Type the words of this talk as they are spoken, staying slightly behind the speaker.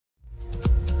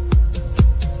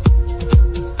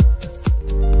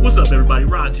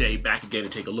everybody, Rajay back again to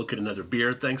take a look at another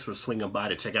beer. Thanks for swinging by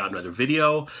to check out another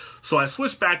video. So I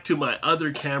switched back to my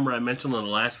other camera. I mentioned on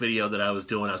the last video that I was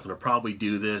doing, I was going to probably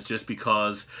do this just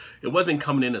because it wasn't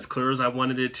coming in as clear as I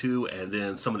wanted it to, and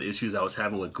then some of the issues I was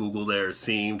having with Google there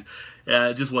seemed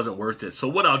it just wasn't worth it. So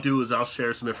what I'll do is I'll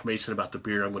share some information about the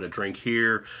beer I'm going to drink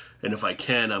here, and if I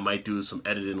can, I might do some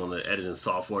editing on the editing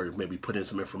software, maybe put in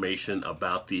some information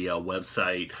about the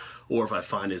website, or if I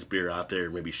find this beer out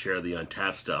there, maybe share the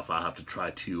Untapped stuff. I'll have to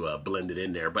try to blend it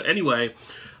in there. But anyway,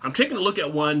 I'm taking a look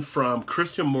at one from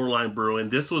Christian Moerlein Brewing.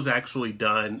 This was actually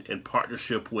done in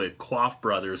partnership with Quaff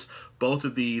Brothers. Both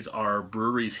of these are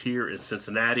breweries here in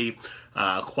Cincinnati.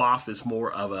 Quaff is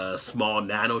more of a small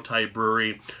nano type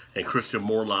brewery, and Christian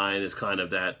Moerlein is kind of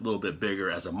that little bit bigger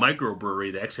as a micro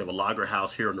brewery. They actually have a lager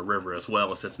house here on the river as well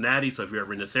in Cincinnati. So if you're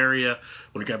ever in this area,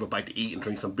 want to grab a bite to eat and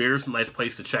drink some beers, a nice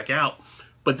place to check out.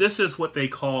 But this is what they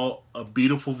call a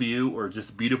Beautiful View, or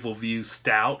just Beautiful View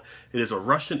Stout. It is a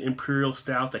Russian Imperial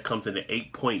Stout that comes in at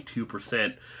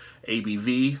 8.2%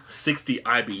 ABV, 60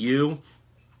 IBU.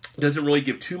 Doesn't really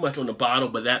give too much on the bottle,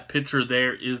 but that picture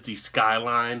there is the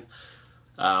skyline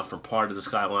from part of the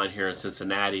skyline here in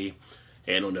Cincinnati.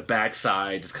 And on the back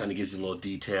side, just kind of gives you a little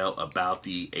detail about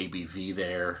the ABV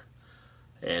there.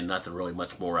 And nothing really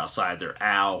much more outside their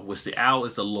owl, which the owl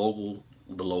is the logo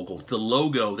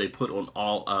they put on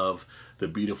all of the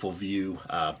Beautiful View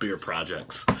beer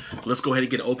projects. Let's go ahead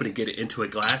and get it open and get it into a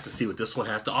glass and see what this one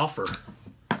has to offer.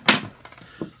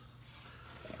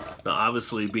 Now,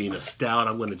 obviously, being a stout,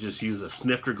 I'm going to just use a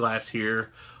snifter glass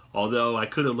here. Although I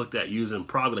could have looked at using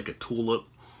probably like a tulip.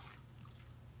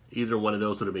 Either one of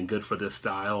those would have been good for this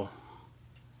style.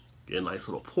 Get a nice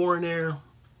little pour in there.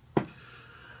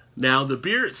 Now, the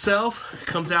beer itself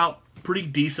comes out pretty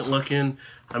decent looking.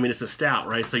 I mean, it's a stout,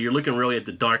 right? So you're looking really at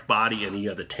the dark body, and you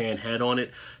have the tan head on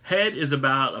it. Head is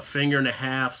about 1.5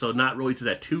 fingers, so not really to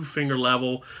that 2-finger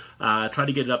level. Tried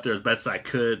to get it up there as best I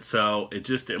could, so it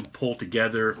just didn't pull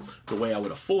together the way I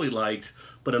would have fully liked.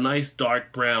 But a nice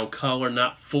dark brown color,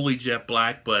 not fully jet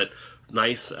black, but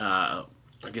nice, I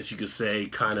guess you could say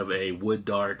kind of a wood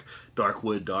dark,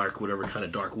 whatever kind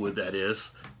of dark wood that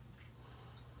is.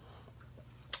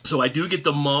 So I do get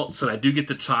the malts and I do get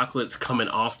the chocolates coming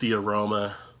off the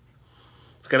aroma.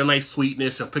 It's got a nice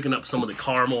sweetness. I'm picking up some of the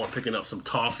caramel. I'm picking up some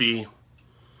toffee.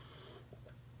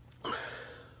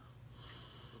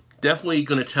 Definitely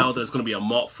going to tell that it's going to be a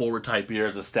malt forward type beer,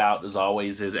 as a stout as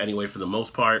always is anyway for the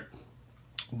most part.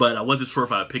 But I wasn't sure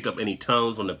if I would pick up any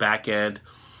tones on the back end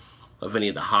of any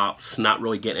of the hops. Not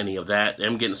really getting any of that.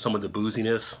 I'm getting some of the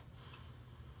booziness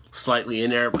slightly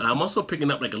in there, but I'm also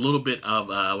picking up like a little bit of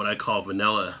what I call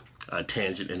vanilla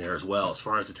tangent in there as well as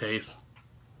far as the taste.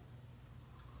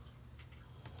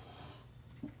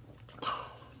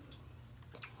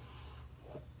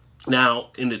 Now,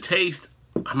 in the taste,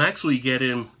 I'm actually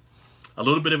getting a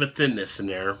little bit of a thinness in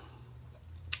there.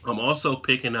 I'm also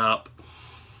picking up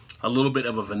a little bit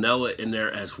of a vanilla in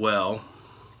there as well.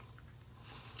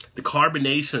 The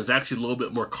carbonation is actually a little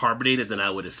bit more carbonated than I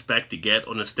would expect to get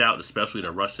on a stout, especially in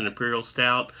a Russian Imperial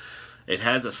Stout. It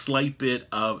has a slight bit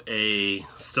of a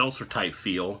seltzer type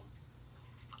feel.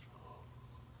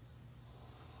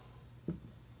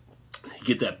 You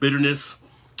get that bitterness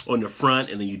on the front,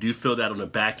 and then you do feel that on the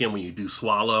back end when you do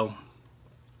swallow.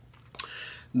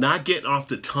 Not getting off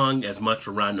the tongue as much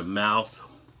around the mouth.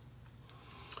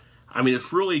 I mean,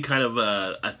 it's really kind of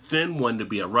a thin one to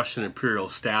be a Russian Imperial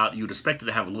Stout. You would expect it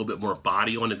to have a little bit more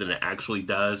body on it than it actually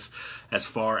does as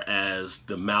far as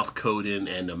the mouth coating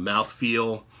and the mouth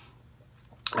feel.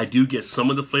 I do get some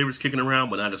of the flavors kicking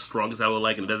around, but not as strong as I would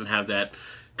like, and it doesn't have that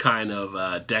kind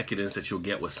of decadence that you'll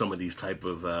get with some of these type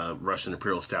of Russian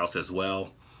Imperial Stouts as well.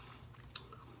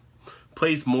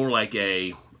 Plays more like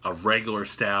a regular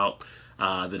stout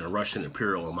than a Russian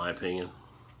Imperial, in my opinion.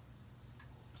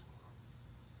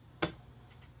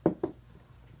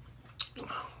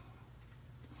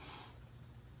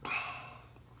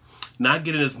 Not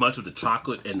getting as much of the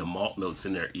chocolate and the malt notes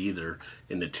in there either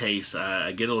in the taste.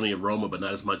 I get it on the aroma, but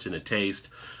not as much in the taste.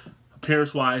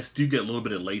 Appearance-wise, do get a little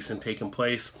bit of lacing taking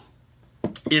place.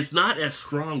 It's not as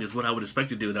strong as what I would expect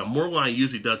to do. Now, Moerlein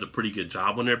usually does a pretty good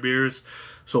job on their beers.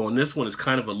 So on this one, it's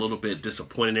kind of a little bit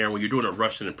disappointing there. When you're doing a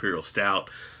Russian Imperial Stout,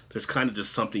 there's kind of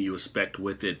just something you expect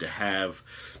with it to have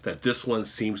that this one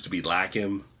seems to be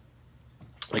lacking.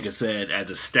 Like I said,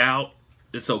 as a stout,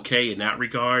 it's okay in that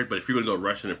regard, but if you're going to go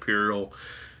Russian Imperial,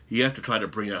 you have to try to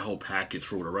bring that whole package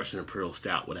for what a Russian Imperial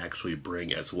Stout would actually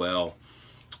bring as well.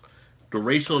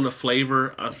 Duration on the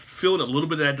flavor, I'm feeling a little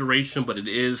bit of that duration, but it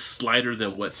is slighter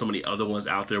than what so many other ones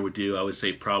out there would do. I would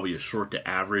say probably a short to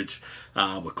average,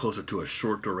 but closer to a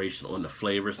short duration on the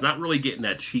flavor. It's not really getting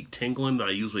that cheek tingling that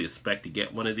I usually expect to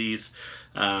get one of these.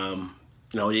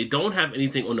 They don't have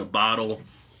anything on the bottle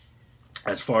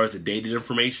as far as the dated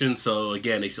information. So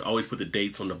again, they should always put the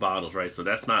dates on the bottles, right? So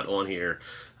that's not on here.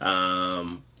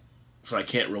 So I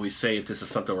can't really say if this is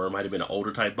something where it might have been an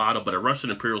older type bottle, but a Russian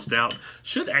Imperial Stout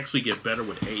should actually get better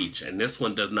with age. And this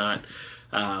one does not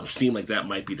seem like that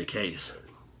might be the case.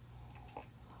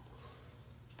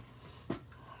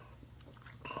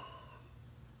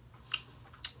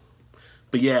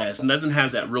 But yeah, it doesn't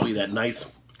have that nice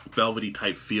velvety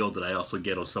type feel that I also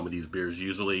get on some of these beers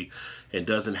usually. It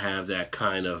doesn't have that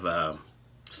kind of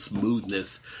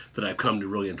smoothness that I've come to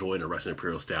really enjoy in a Russian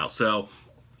Imperial Stout. So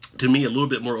to me, a little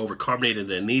bit more overcarbonated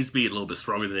than it needs to be, a little bit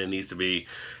stronger than it needs to be,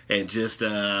 and just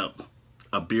a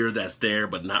beer that's there,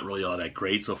 but not really all that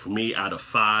great. So for me, out of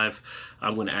 5,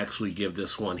 I'm going to actually give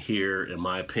this one here, in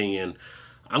my opinion,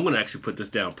 I'm going to actually put this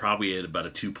down probably at about a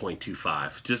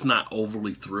 2.25. Just not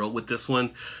overly thrilled with this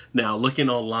one. Now, looking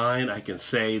online, I can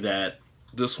say that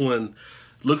this one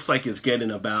looks like it's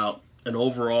getting about an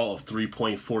overall of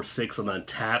 3.46 on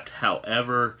Untappd.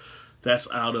 However,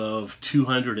 that's out of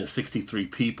 263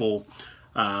 people.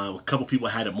 A couple people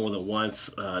had it more than once.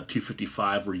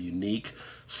 255 were unique.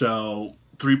 So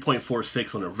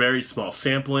 3.46 on a very small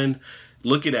sampling.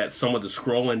 Looking at some of the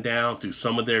scrolling down through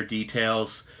some of their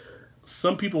details,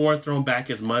 some people weren't thrown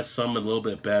back as much, some a little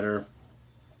bit better.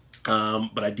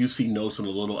 But I do see notes of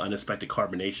a little unexpected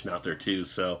carbonation out there too.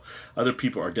 So other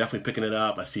people are definitely picking it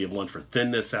up. I see one for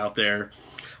thinness out there.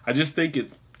 I just think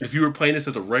if you were playing this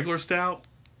as a regular stout,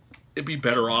 it'd be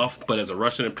better off, but as a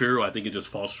Russian Imperial, I think it just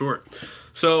falls short.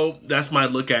 So that's my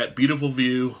look at Beautiful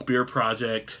View Beer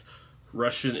Project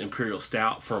Russian Imperial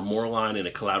Stout from Moerlein in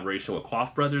a collaboration with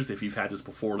Quaff Brothers. If you've had this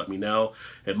before, let me know.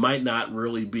 It might not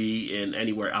really be in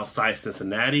anywhere outside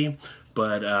Cincinnati,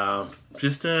 but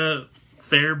just a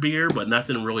fair beer, but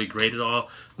nothing really great at all.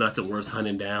 Nothing worth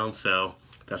hunting down. So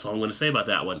that's all I'm going to say about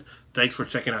that one. Thanks for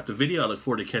checking out the video. I look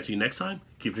forward to catching you next time.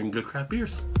 Keep drinking good craft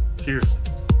beers. Cheers.